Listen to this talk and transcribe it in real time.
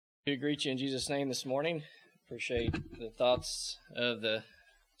We greet you in Jesus' name this morning. Appreciate the thoughts of the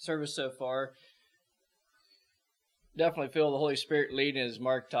service so far. Definitely feel the Holy Spirit leading as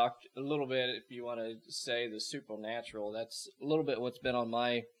Mark talked a little bit, if you want to say the supernatural. That's a little bit what's been on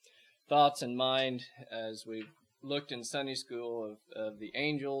my thoughts and mind as we've looked in Sunday school of the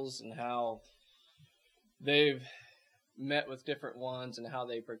angels and how they've met with different ones and how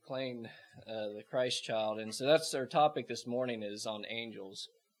they proclaimed the Christ child. And so that's our topic this morning, is on angels.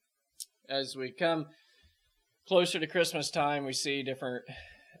 As we come closer to Christmas time, we see different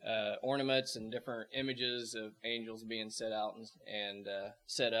ornaments and different images of angels being set out and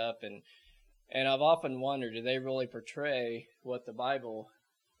set up. And I've often wondered, do they really portray what the Bible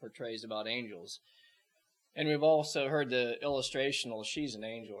portrays about angels? And we've also heard the illustration, well, she's an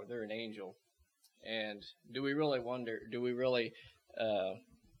angel or they're an angel. And do we really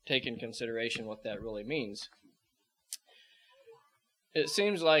take in consideration what that really means? It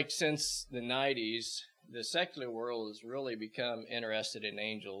seems like since the 90s, the secular world has really become interested in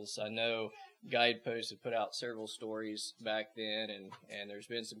angels. I know Guideposts have put out several stories back then, and there's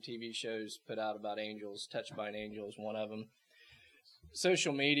been some TV shows put out about angels. Touched by an Angel is one of them.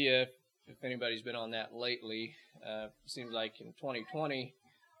 Social media, if anybody's been on that lately, seems like in 2020,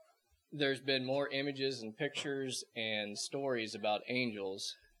 there's been more images and pictures and stories about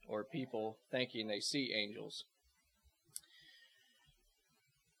angels or people thinking they see angels.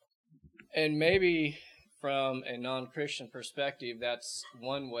 And maybe from a non-Christian perspective, that's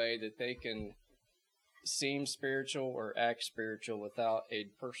one way that they can seem spiritual or act spiritual without a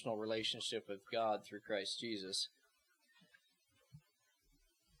personal relationship with God through Christ Jesus.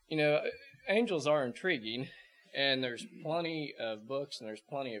 You know, angels are intriguing, and there's plenty of books and there's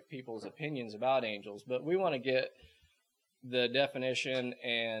plenty of people's opinions about angels, but we want to get the definition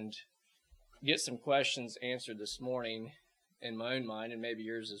and get some questions answered this morning in my own mind, and maybe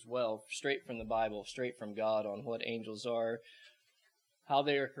yours as well, straight from the Bible, straight from God, on what angels are, how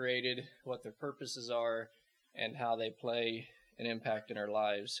they are created, what their purposes are, and how they play an impact in our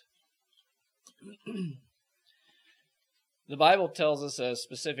lives. The Bible tells us of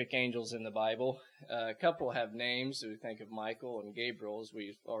specific angels in the Bible. A couple have names. We think of Michael and Gabriel, as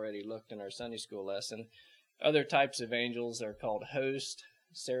we've already looked in our Sunday school lesson. Other types of angels are called hosts,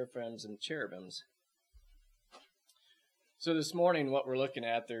 seraphims, and cherubims. So this morning, what we're looking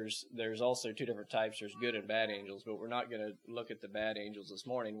at, there's also two different types. There's good and bad angels, but we're not going to look at the bad angels this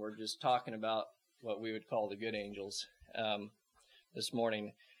morning. We're just talking about what we would call the good angels this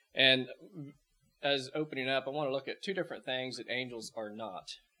morning. And as opening up, I want to look at two different things that angels are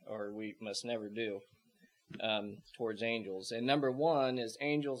not, or we must never do towards angels. And number one is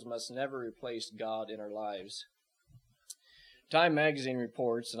angels must never replace God in our lives. Time magazine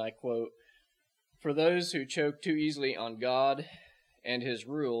reports, and I quote, "For those who choke too easily on God and his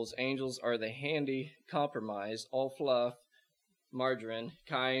rules, angels are the handy compromise, all fluff, margarine,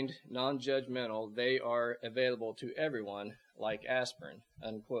 kind, non-judgmental. They are available to everyone like aspirin,"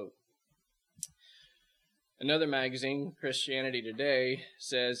 unquote. Another magazine, Christianity Today,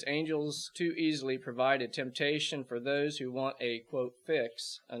 says angels too easily provide a temptation for those who want a, quote,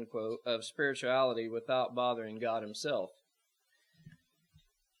 fix, unquote, of spirituality without bothering God himself.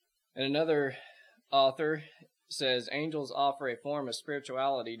 And another author says angels offer a form of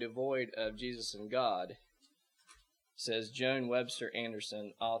spirituality devoid of Jesus and God, says Joan Webster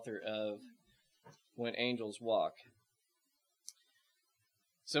Anderson, author of When Angels Walk.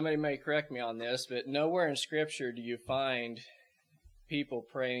 Somebody may correct me on this, but nowhere in Scripture do you find people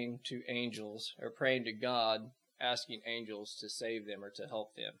praying to angels or praying to God, asking angels to save them or to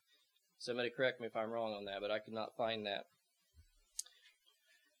help them. Somebody correct me if I'm wrong on that, but I could not find that.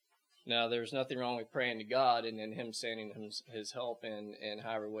 Now, there's nothing wrong with praying to God and then him sending him his help in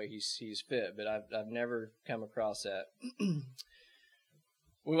however way he sees fit, but I've never come across that.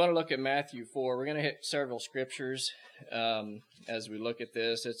 We want to look at Matthew 4. We're going to hit several scriptures as we look at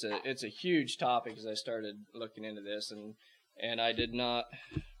this. It's a huge topic as I started looking into this, and I did not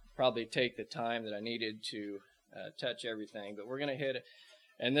probably take the time that I needed to touch everything, but we're going to hit it.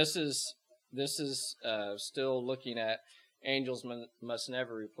 And this is still looking at angels must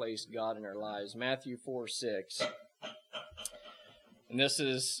never replace God in our lives. Matthew 4:6. And this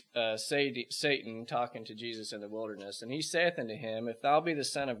is Satan talking to Jesus in the wilderness. "And he saith unto him, If thou be the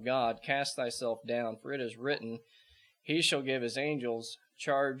Son of God, cast thyself down, for it is written, He shall give his angels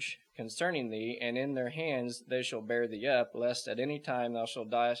charge concerning thee, and in their hands they shall bear thee up, lest at any time thou shalt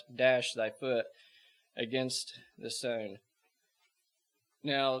dash thy foot against the stone."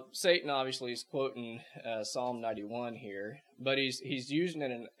 Now, Satan obviously is quoting Psalm 91 here, but he's using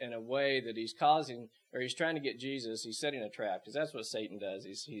it in a way that he's causing he's trying to get Jesus. He's setting a trap, because that's what Satan does.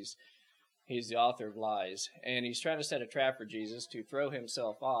 He's the author of lies, and he's trying to set a trap for Jesus to throw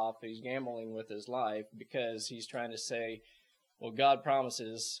himself off. He's gambling with his life because he's trying to say, well, God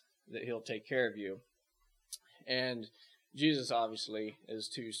promises that he'll take care of you. And Jesus obviously is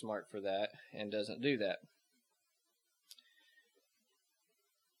too smart for that and doesn't do that.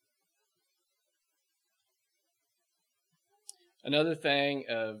 Another thing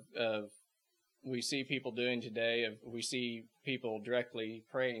of we see people doing today, we see people directly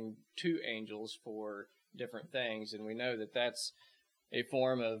praying to angels for different things, and we know that that's a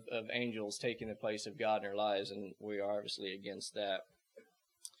form of angels taking the place of God in our lives, and we are obviously against that.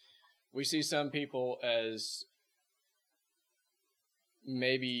 We see some people as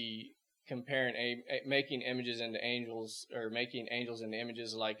maybe comparing, making images into angels, or making angels into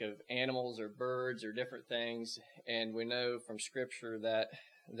images like of animals or birds or different things, and we know from Scripture that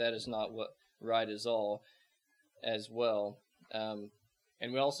that is not what right is all as well.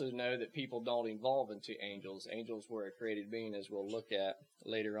 And we also know that people don't evolve into angels. Angels were a created being, as we'll look at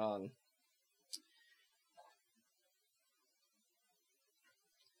later on.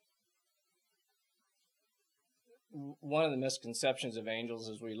 One of the misconceptions of angels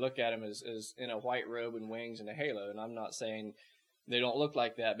is we look at them as in a white robe and wings and a halo, and I'm not saying they don't look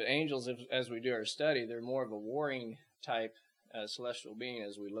like that, but angels, as we do our study, they're more of a warring type celestial being,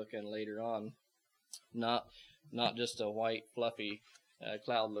 as we look at later on, not just a white, fluffy,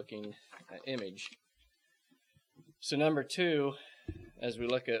 cloud-looking image. So number 2, as we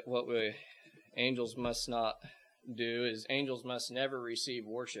look at what angels must not do, is angels must never receive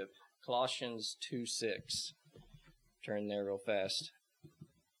worship. Colossians 2:6. Turn there real fast.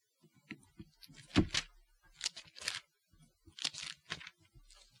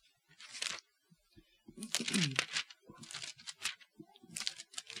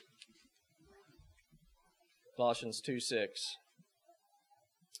 Colossians 2:6.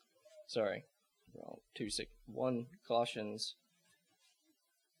 Sorry, wrong. 2:6. 1 Colossians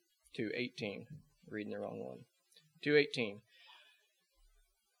 2:18. Reading the wrong one. 2:18.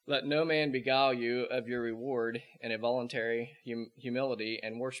 Let no man beguile you of your reward in a voluntary humility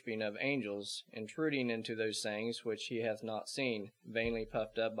and worshipping of angels, intruding into those things which he hath not seen, vainly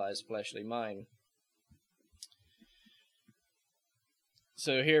puffed up by his fleshly mind.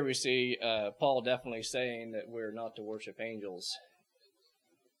 So here we see Paul definitely saying that we're not to worship angels.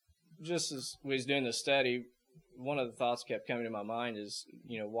 Just as we was doing the study, one of the thoughts kept coming to my mind is,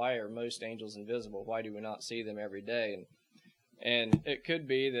 why are most angels invisible? Why do we not see them every day? And it could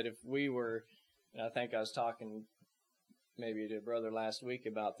be that if we were, and I think I was talking maybe to a brother last week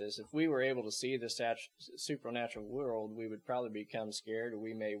about this, if we were able to see the supernatural world, we would probably become scared, or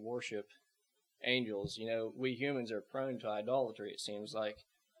we may worship angels. We humans are prone to idolatry, it seems like.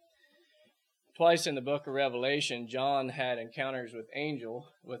 Twice in the book of Revelation, John had encounters with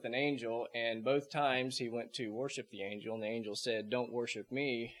an angel, and both times he went to worship the angel, and the angel said, "Don't worship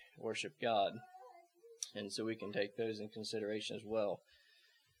me, worship God." And so we can take those in consideration as well.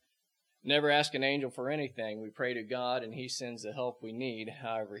 Never ask an angel for anything. We pray to God, and he sends the help we need,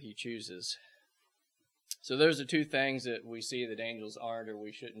 however he chooses. So those are 2 things that we see that angels aren't, or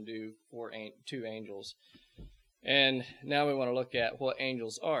we shouldn't do to angels. And now we want to look at what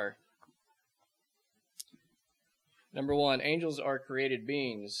angels are. Number 1, angels are created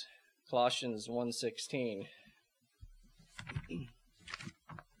beings. Colossians 1:16.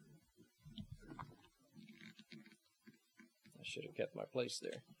 Should have kept my place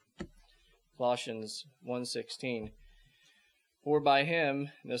there. Colossians 1:16. For by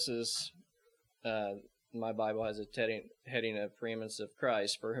him, this is, my Bible has a heading of preeminence of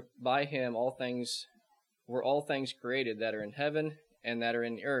Christ. For by him all things created that are in heaven and that are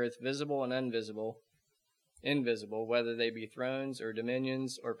in the earth, visible and invisible, whether they be thrones or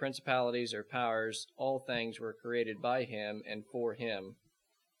dominions or principalities or powers, all things were created by him and for him.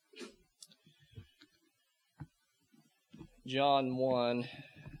 John 1,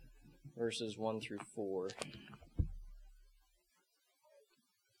 verses 1 through 4.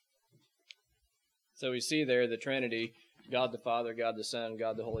 So we see there the Trinity, God the Father, God the Son,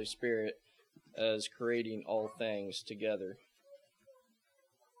 God the Holy Spirit, as creating all things together.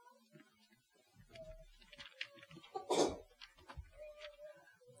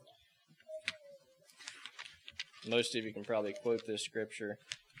 Most of you can probably quote this scripture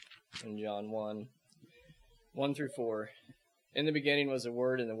in John 1, 1 through 4. In the beginning was the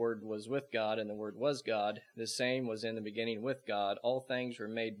Word, and the Word was with God, and the Word was God. The same was in the beginning with God. All things were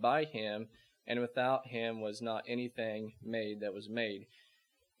made by him, and without him was not anything made that was made.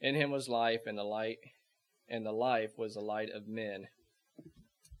 In him was life, and the life was the light of men.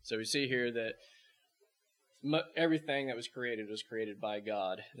 So we see here that everything that was created by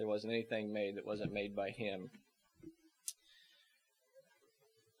God. There wasn't anything made that wasn't made by Him.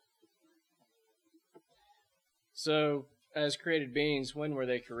 So, as created beings, when were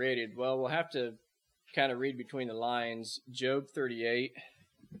they created? Well, we'll have to kind of read between the lines. Job 38,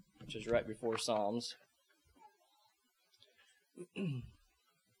 which is right before Psalms.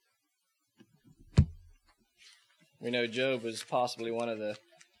 We know Job was possibly one of the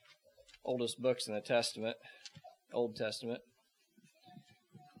oldest books in the Old Testament.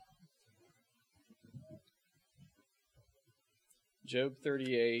 Job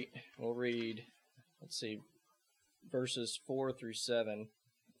 38, we'll read, verses 4 through 7.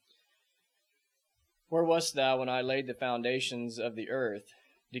 Where wast thou when I laid the foundations of the earth?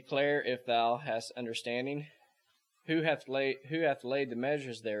 Declare if thou hast understanding. Who hath laid the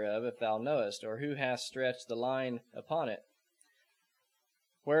measures thereof, if thou knowest, or who hath stretched the line upon it?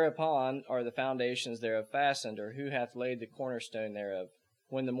 Whereupon are the foundations thereof fastened, or who hath laid the cornerstone thereof?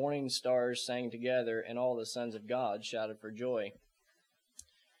 When the morning stars sang together, and all the sons of God shouted for joy.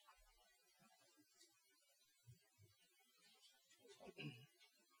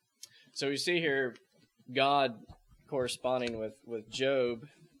 So we see here God corresponding with Job,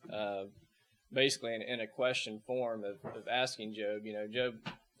 basically in a question form of asking Job. You know,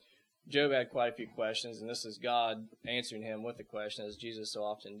 Job had quite a few questions, and this is God answering him with a question, as Jesus so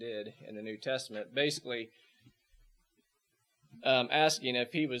often did in the New Testament. Basically, asking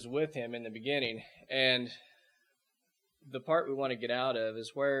if he was with him in the beginning. And the part we want to get out of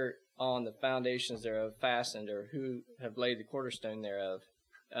is where on the foundations thereof fastened, or who have laid the cornerstone thereof.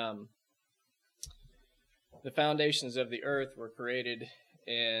 The foundations of the earth were created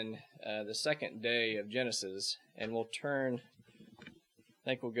in the second day of Genesis, and we'll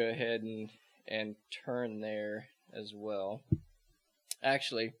go ahead and turn there as well.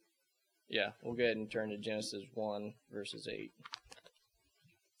 Actually, yeah, we'll go ahead and turn to Genesis 1, verses 8.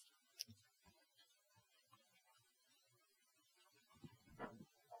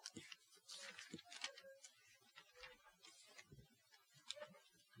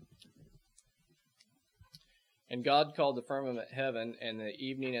 And God called the firmament heaven, and the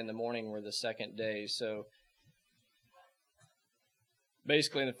evening and the morning were the second day. So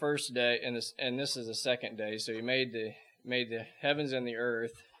basically, in the first day, and this is the second day. So He made the heavens and the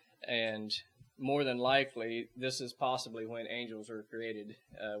earth, and more than likely, this is possibly when angels were created,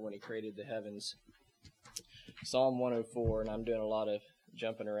 when He created the heavens. Psalm 104, and I'm doing a lot of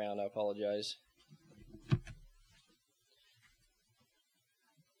jumping around. I apologize.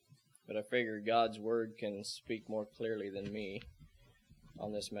 But I figure God's word can speak more clearly than me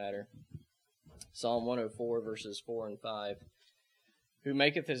on this matter. Psalm 104, verses 4 and 5. Who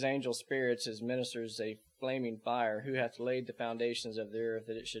maketh his angel spirits, his ministers a flaming fire, who hath laid the foundations of the earth,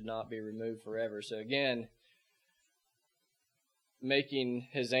 that it should not be removed forever. So again, making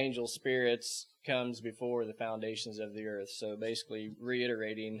his angel spirits comes before the foundations of the earth. So basically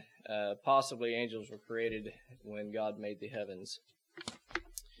reiterating, possibly angels were created when God made the heavens.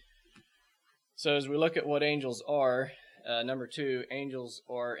 So as we look at what angels are, number 2, angels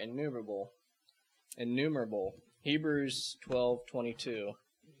are innumerable. Innumerable. Hebrews 12:22.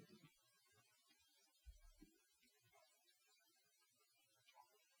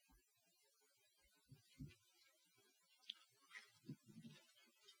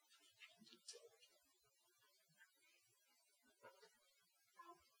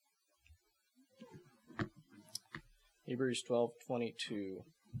 Hebrews 12:22.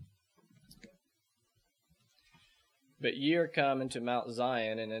 But ye are come into Mount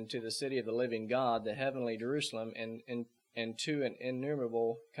Zion, and into the city of the living God, the heavenly Jerusalem, and to an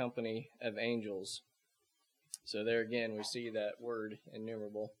innumerable company of angels. So there again we see that word,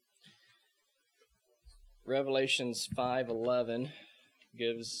 innumerable. Revelations 5:11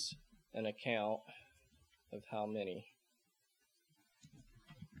 gives an account of how many.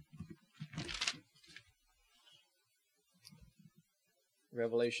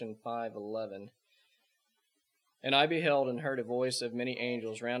 Revelation 5:11. And I beheld and heard a voice of many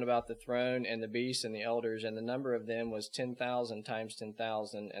angels round about the throne and the beast and the elders, and the number of them was 10,000 times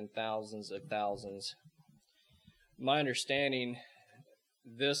 10,000, and thousands of thousands. My understanding,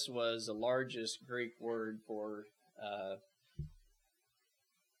 this was the largest Greek word for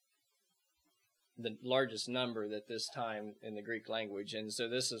the largest number at this time in the Greek language. And so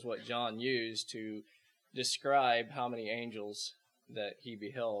this is what John used to describe how many angels that he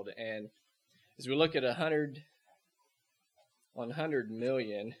beheld. And as we look at 100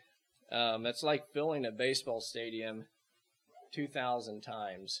 million, that's like filling a baseball stadium 2,000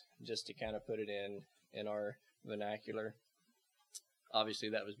 times, just to kind of put it in our vernacular. Obviously,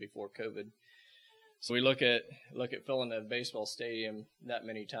 that was before COVID. So we look at filling a baseball stadium that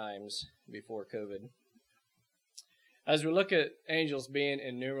many times before COVID. As we look at angels being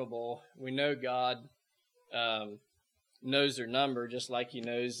innumerable, we know God knows their number, just like he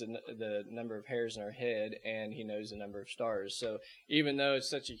knows the number of hairs in our head, and he knows the number of stars. So even though it's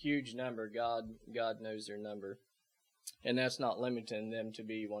such a huge number, God knows their number. And that's not limiting them to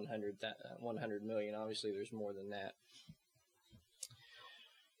be 100 million. Obviously, there's more than that.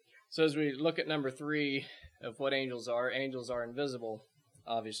 So as we look at number 3 of what angels are invisible,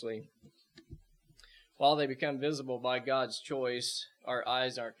 obviously. While they become visible by God's choice, our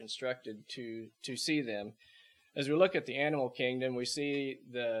eyes aren't constructed to see them. As we look at the animal kingdom, we see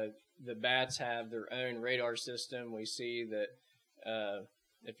the bats have their own radar system. We see that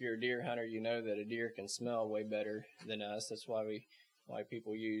if you're a deer hunter, you know that a deer can smell way better than us. That's why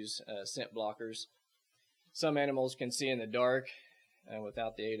people use scent blockers. Some animals can see in the dark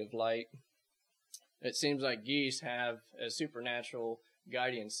without the aid of light. It seems like geese have a supernatural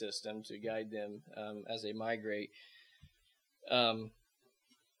guiding system to guide them as they migrate.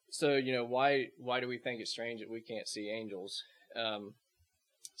 So, why do we think it's strange that we can't see angels?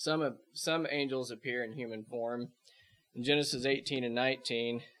 Some angels appear in human form. In Genesis 18 and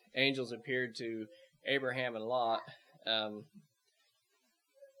 19, angels appeared to Abraham and Lot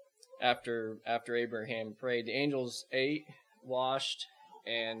after Abraham prayed. The angels ate, washed,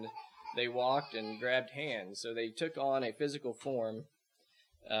 and they walked and grabbed hands. So they took on a physical form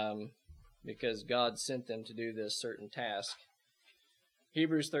because God sent them to do this certain task.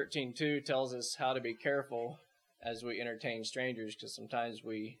 Hebrews 13:2 tells us how to be careful as we entertain strangers, because sometimes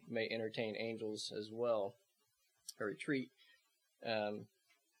we may entertain angels as well, or treat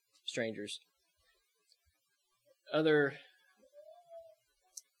strangers. Other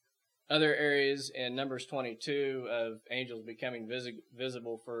areas in Numbers 22 of angels becoming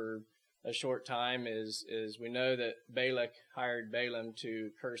visible for a short time is we know that Balak hired Balaam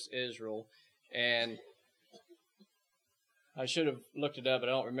to curse Israel, and I should have looked it up, but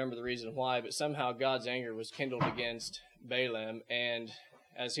I don't remember the reason why, but somehow God's anger was kindled against Balaam, and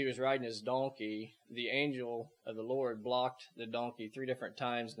as he was riding his donkey, the angel of the Lord blocked the donkey 3 different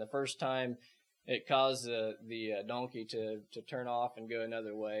times. And the first time, it caused the donkey to turn off and go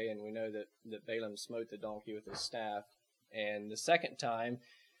another way, and we know that Balaam smote the donkey with his staff. And the second time,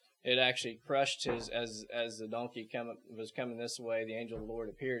 it actually crushed as the donkey was coming this way, the angel of the Lord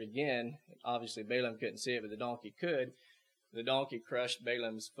appeared again. Obviously, Balaam couldn't see it, but the donkey could. The donkey crushed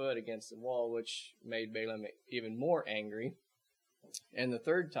Balaam's foot against the wall, which made Balaam even more angry. And the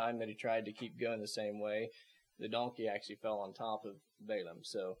third time that he tried to keep going the same way, the donkey actually fell on top of Balaam.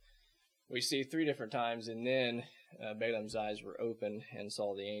 So we see 3 different times, and then Balaam's eyes were open and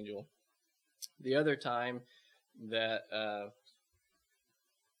saw the angel. The other time that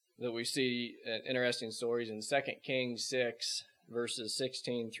we see interesting stories in 2 Kings 6, verses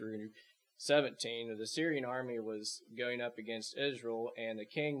 16 through 17, the Syrian army was going up against Israel, and the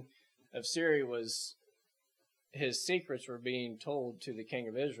king of Syria his secrets were being told to the king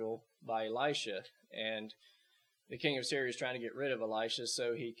of Israel by Elisha, and the king of Syria is trying to get rid of Elisha,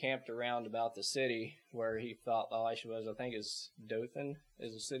 so he camped around about the city where he thought Elisha was. I think it's Dothan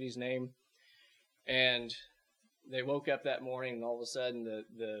is the city's name, and they woke up that morning, and all of a sudden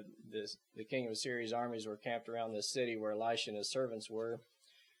the king of Syria's armies were camped around this city where Elisha and his servants were.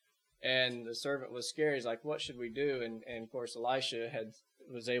 And the servant was scared. He's like, what should we do? And of course, Elisha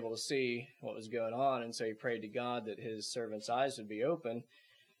was able to see what was going on, and so he prayed to God that his servant's eyes would be open.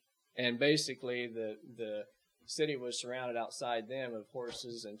 And basically, the city was surrounded outside them of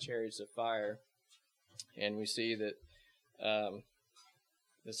horses and chariots of fire. And we see that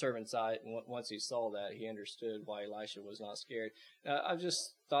the servant's eye, once he saw that, he understood why Elisha was not scared. Now, I've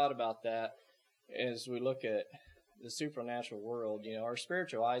just thought about that as we look at the supernatural world. Our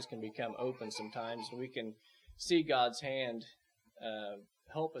spiritual eyes can become open sometimes, and we can see God's hand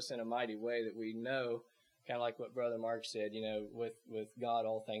help us in a mighty way that we know, kind of like what Brother Mark said, with God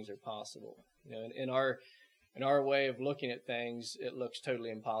all things are possible. In our way of looking at things, it looks totally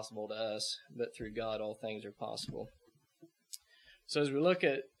impossible to us, but through God all things are possible. So as we look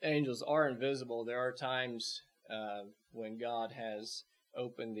at angels are invisible, there are times when God has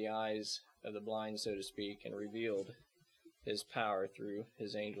opened the eyes of the blind, so to speak, and revealed his power through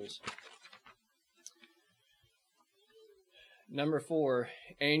his angels. Number 4,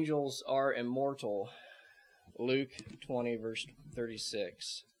 angels are immortal. Luke 20, verse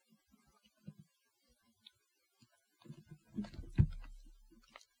 36.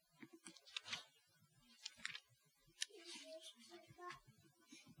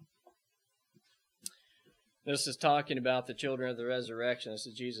 This is talking about the children of the resurrection. This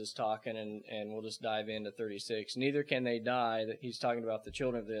is Jesus talking, and we'll just dive into 36. Neither can they die. That he's talking about the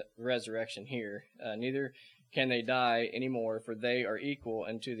children of the resurrection here. Neither can they die anymore, for they are equal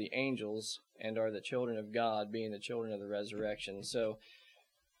unto the angels and are the children of God, being the children of the resurrection. So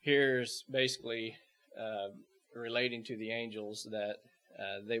here's basically relating to the angels that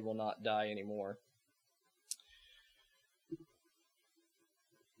they will not die anymore.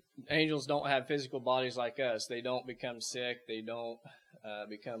 Angels don't have physical bodies like us. They don't become sick. They don't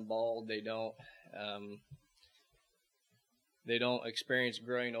become bald. They don't experience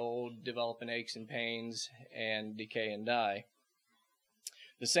growing old, developing aches and pains, and decay and die.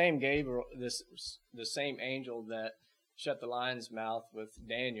 The same angel that shut the lion's mouth with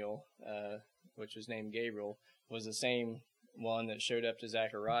Daniel, which was named Gabriel, was the same one that showed up to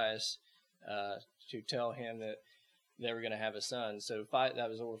Zacharias to tell him that they were going to have a son. So that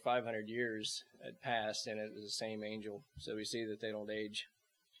was over 500 years had passed, and it was the same angel. So we see that they don't age.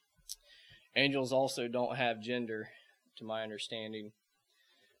 Angels also don't have gender, to my understanding.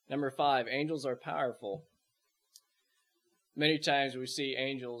 Number 5, angels are powerful. Many times we see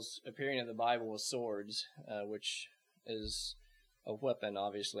angels appearing in the Bible with swords, which is a weapon,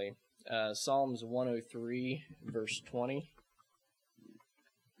 obviously. Psalms 103, verse 20.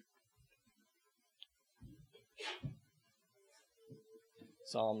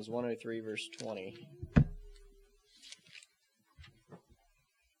 Psalms 103, verse 20.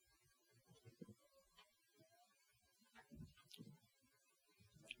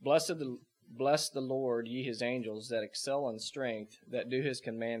 Bless the Lord, ye his angels, that excel in strength, that do his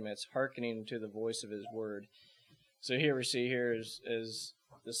commandments, hearkening to the voice of his word. So here we see is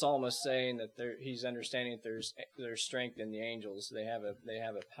the psalmist saying that he's understanding that there's strength in the angels. They have a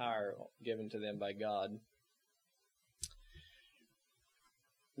power given to them by God.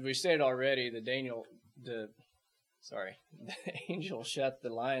 We stated already the angel shut the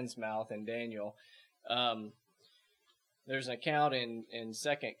lion's mouth in Daniel. There's an account in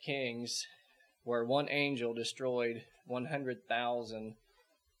 2 Kings where one angel destroyed 100,000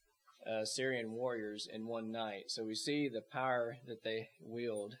 Syrian warriors in one night. So we see the power that they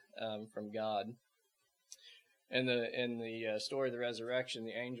wield from God. In the story of the resurrection,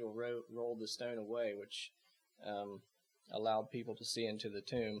 the angel rolled the stone away, which allowed people to see into the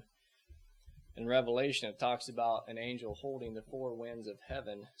tomb. In Revelation, it talks about an angel holding the 4 winds of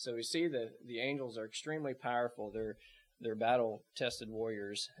heaven. So we see that the angels are extremely powerful. They're battle-tested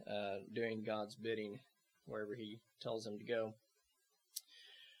warriors doing God's bidding wherever he tells them to go.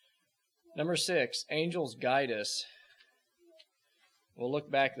 Number 6, angels guide us. We'll look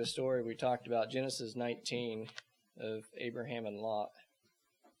back at the story we talked about, Genesis 19, of Abraham and Lot.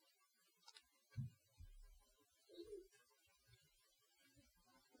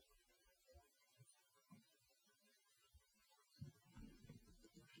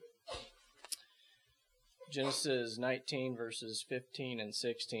 Genesis 19, verses 15 and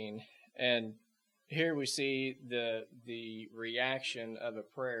 16. And here we see the reaction of a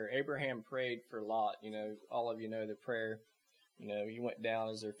prayer. Abraham prayed for Lot. All of you know the prayer. He went down.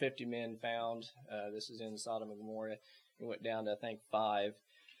 Is there 50 men found? This is in Sodom and Gomorrah. He went down to, I think, 5.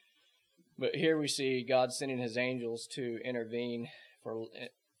 But here we see God sending his angels to intervene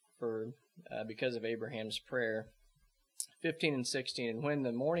because of Abraham's prayer. 15 and 16. And when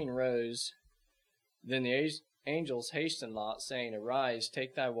the morning rose, then the angels hastened Lot, saying, Arise,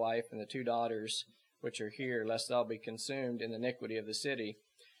 take thy wife and the 2 daughters which are here, lest thou be consumed in the iniquity of the city.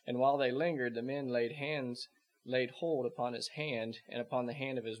 And while they lingered, the men laid hold upon his hand, and upon the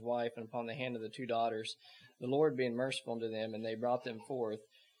hand of his wife, and upon the hand of the 2 daughters, the Lord being merciful unto them, and they brought them forth,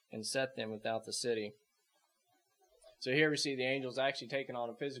 and set them without the city. So here we see the angels actually taking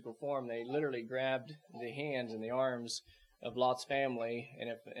on a physical form. They literally grabbed the hands and the arms of Lot's family, and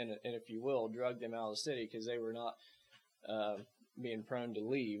if you will, drug them out of the city, because they were not being prone to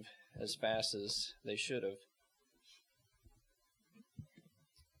leave as fast as they should have.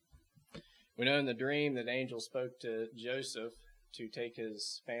 We know in the dream that angel spoke to Joseph to take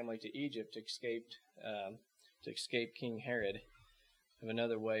his family to Egypt to escape King Herod. We have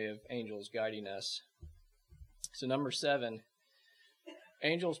another way of angels guiding us. So number 7.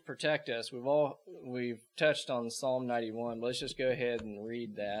 Angels protect us. We've touched on Psalm 91, but let's just go ahead and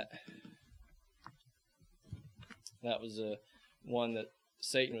read that. That was the one that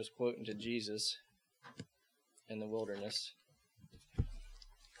Satan was quoting to Jesus in the wilderness.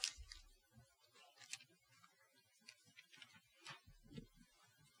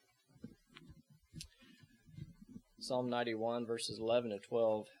 Psalm 91, verses 11 to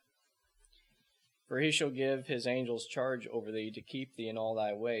 12. For he shall give his angels charge over thee to keep thee in all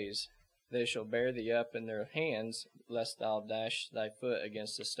thy ways. they shall bear thee up in their hands, lest thou dash thy foot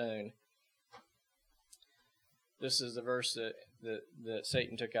against a stone. This is the verse that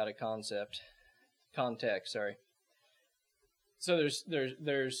Satan took out of context. So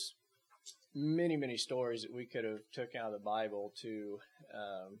there's many stories that we could have took out of the Bible to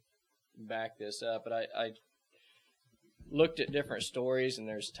back this up, but I looked at different stories, and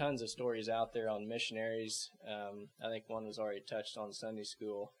there's tons of stories out there on missionaries. I think one was already touched on Sunday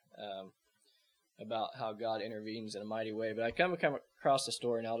school about how God intervenes in a mighty way. But I come across the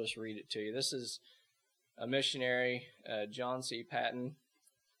story, and I'll just read it to you. This is a missionary, John C. Peyton.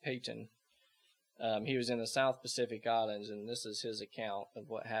 He was in the South Pacific Islands, and this is his account of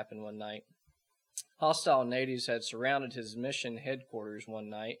what happened one night. Hostile natives had surrounded his mission headquarters one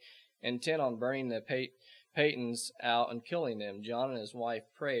night, intent on burning the Peytons out and killing them. John and his wife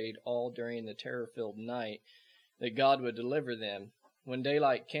prayed all during the terror-filled night that God would deliver them. When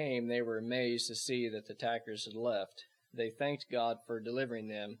daylight came, they were amazed to see that the attackers had left. They thanked God for delivering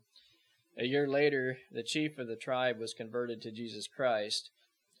them. A year later, the chief of the tribe was converted to Jesus Christ,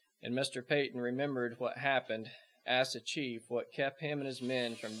 and Mr. Peyton remembered what happened, asked the chief what kept him and his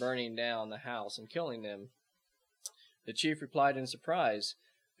men from burning down the house and killing them. The chief replied in surprise,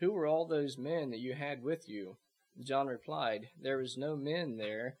 "Who were all those men that you had with you?" John replied, "There was no men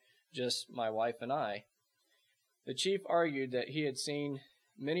there, just my wife and I." The chief argued that he had seen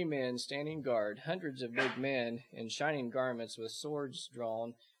many men standing guard, hundreds of big men in shining garments with swords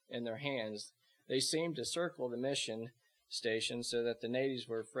drawn in their hands. They seemed to circle the mission station so that the natives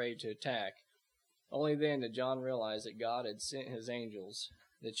were afraid to attack. Only then did John realize that God had sent his angels.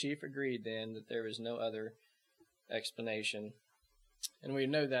 The chief agreed then that there was no other explanation. And we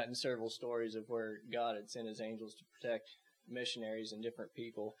know that in several stories of where God had sent his angels to protect missionaries and different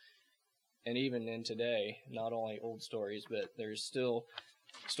people. And even in today, not only old stories, but there's still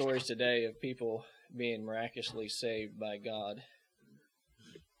stories today of people being miraculously saved by God.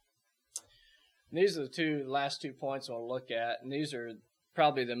 And these are the last 2 points I'll look at, and these are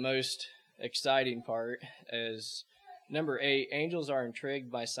probably the most exciting part. Is number 8, angels are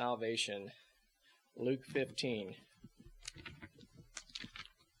intrigued by salvation. Luke 15.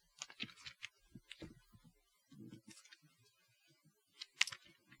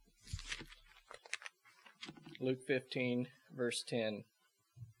 Luke 15, verse 10.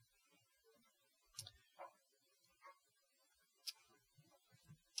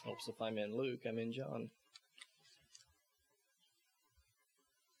 Oops, if I'm in Luke, I'm in John.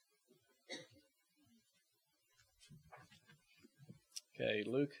 Okay,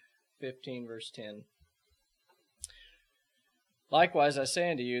 Luke 15, verse 10. Likewise, I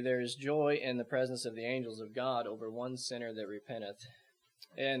say unto you, there is joy in the presence of the angels of God over one sinner that repenteth.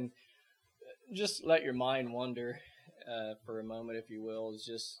 And just let your mind wander for a moment, if you will, is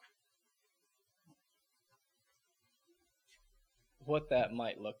just what that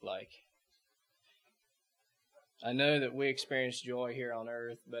might look like. I know that we experience joy here on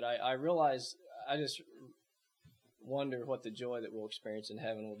earth, but I realize, I just wonder what the joy that we'll experience in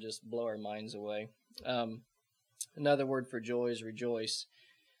heaven will just blow our minds away. Another word for joy is rejoice.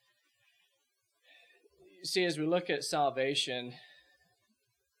 See, as we look at salvation,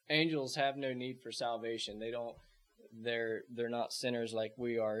 angels have no need for salvation. They're not sinners like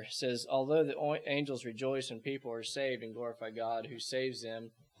we are. It says, although the angels rejoice when people are saved and glorify God who saves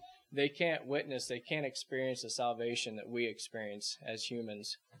them, they can't witness, they can't experience the salvation that we experience as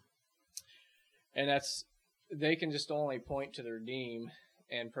humans. And they can just only point to the redeemed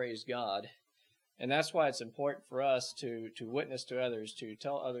and praise God. And that's why it's important for us to witness to others, to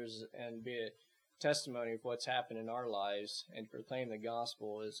tell others and be a testimony of what's happened in our lives and proclaim the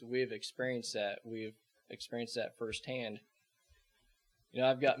gospel, as we've experienced that. We've experienced that firsthand. You know,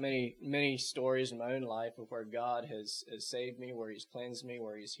 I've got many stories in my own life of where God has saved me, where He's cleansed me,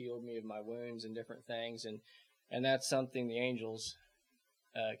 where He's healed me of my wounds and different things, and that's something the angels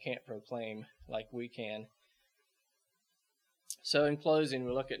can't proclaim like we can. So in closing,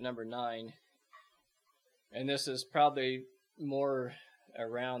 we look at number 9, and this is probably more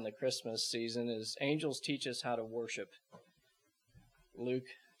around the Christmas season, is angels teach us how to worship. Luke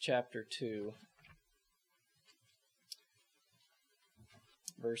chapter 2.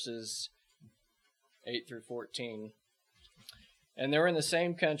 Verses 8 through 14. And there were in the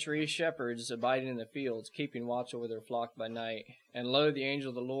same country shepherds abiding in the fields, keeping watch over their flock by night. And lo, the angel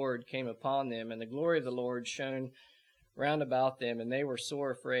of the Lord came upon them, and the glory of the Lord shone round about them, and they were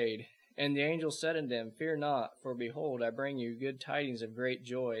sore afraid. And the angel said unto them, Fear not, for behold, I bring you good tidings of great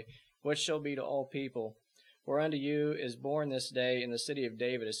joy, which shall be to all people. For unto you is born this day in the city of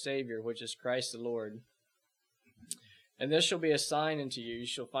David a Savior, which is Christ the Lord. And this shall be a sign unto you. You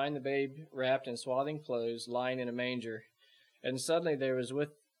shall find the babe wrapped in swaddling clothes, lying in a manger. And suddenly there was with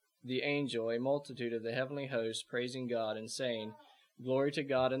the angel a multitude of the heavenly hosts, praising God and saying, Glory to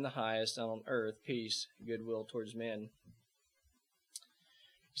God in the highest, and on earth peace, goodwill towards men.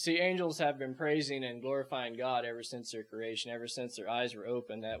 You see, angels have been praising and glorifying God ever since their creation, ever since their eyes were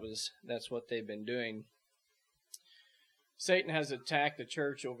open. That's what they've been doing. Satan has attacked the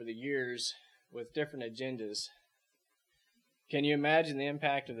church over the years with different agendas. Can you imagine the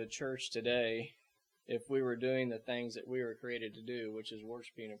impact of the church today if we were doing the things that we were created to do, which is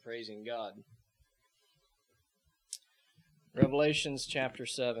worshiping and praising God? Revelation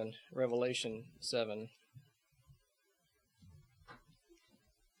 7.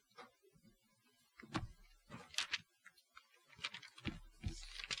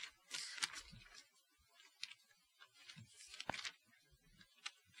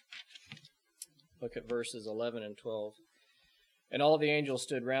 Look at verses 11 and 12. And all the angels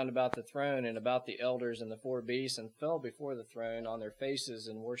stood round about the throne and about the elders and the four beasts, and fell before the throne on their faces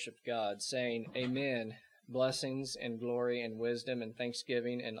and worshipped God, saying, Amen. Blessings and glory and wisdom and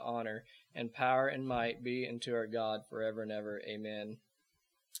thanksgiving and honor and power and might be unto our God forever and ever. Amen.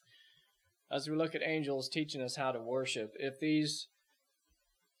 As we look at angels teaching us how to worship, if these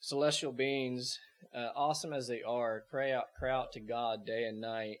celestial beings, awesome as they are, cry out to God day and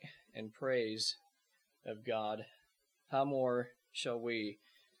night and praise of God, how more shall we?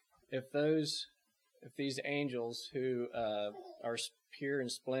 If these angels who are pure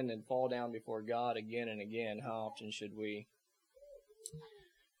and splendid fall down before God again and again, how often should we?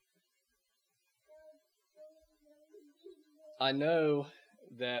 I know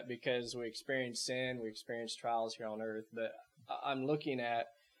that because we experience sin, we experience trials here on earth, but I'm looking at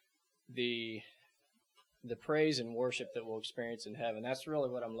the praise and worship that we'll experience in heaven. That's really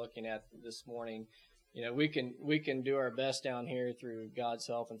what I'm looking at this morning. You know, we can do our best down here through God's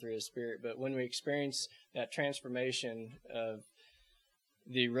help and through His Spirit, but when we experience that transformation of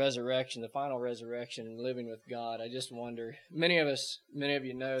the resurrection, the final resurrection, living with God, I just wonder. Many of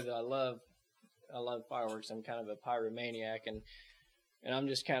you know that I love fireworks. I'm kind of a pyromaniac, and I'm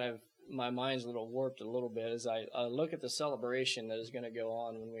just kind of, my mind's a little warped a little bit as I look at the celebration that is going to go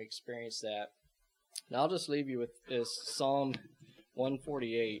on when we experience that. And I'll just leave you with this Psalm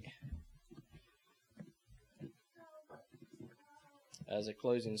 148 as a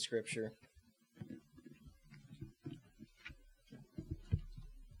closing scripture.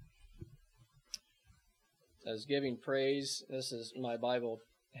 As giving praise, this is my Bible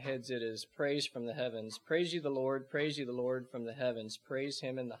heads it as praise from the heavens. Praise ye the Lord from the heavens. Praise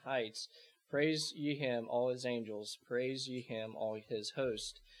Him in the heights. Praise ye Him, all His angels. Praise ye Him, all His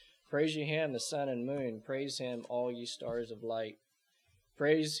host. Praise ye Him, the sun and moon. Praise Him, all ye stars of light.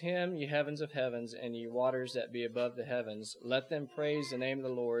 Praise Him, ye heavens of heavens, and ye waters that be above the heavens. Let them praise the name of the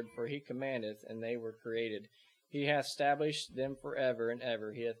Lord, for He commandeth, and they were created. He hath established them forever and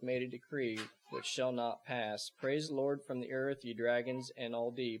ever. He hath made a decree which shall not pass. Praise the Lord from the earth, ye dragons and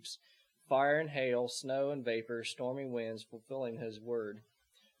all deeps. Fire and hail, snow and vapor, stormy winds, fulfilling His word.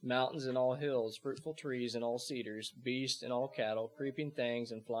 Mountains and all hills, fruitful trees and all cedars, beasts and all cattle, creeping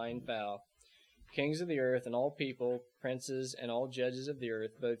things and flying fowl. Kings of the earth and all people, princes and all judges of the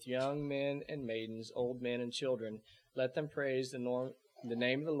earth, both young men and maidens, old men and children, let them praise the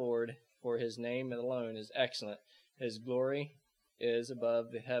name of the Lord, for His name alone is excellent. His glory is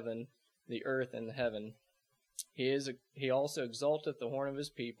above the earth and the heaven. He also exalteth the horn of His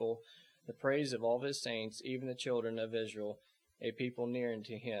people, the praise of all His saints, even the children of Israel, a people near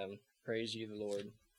unto Him. Praise ye the Lord.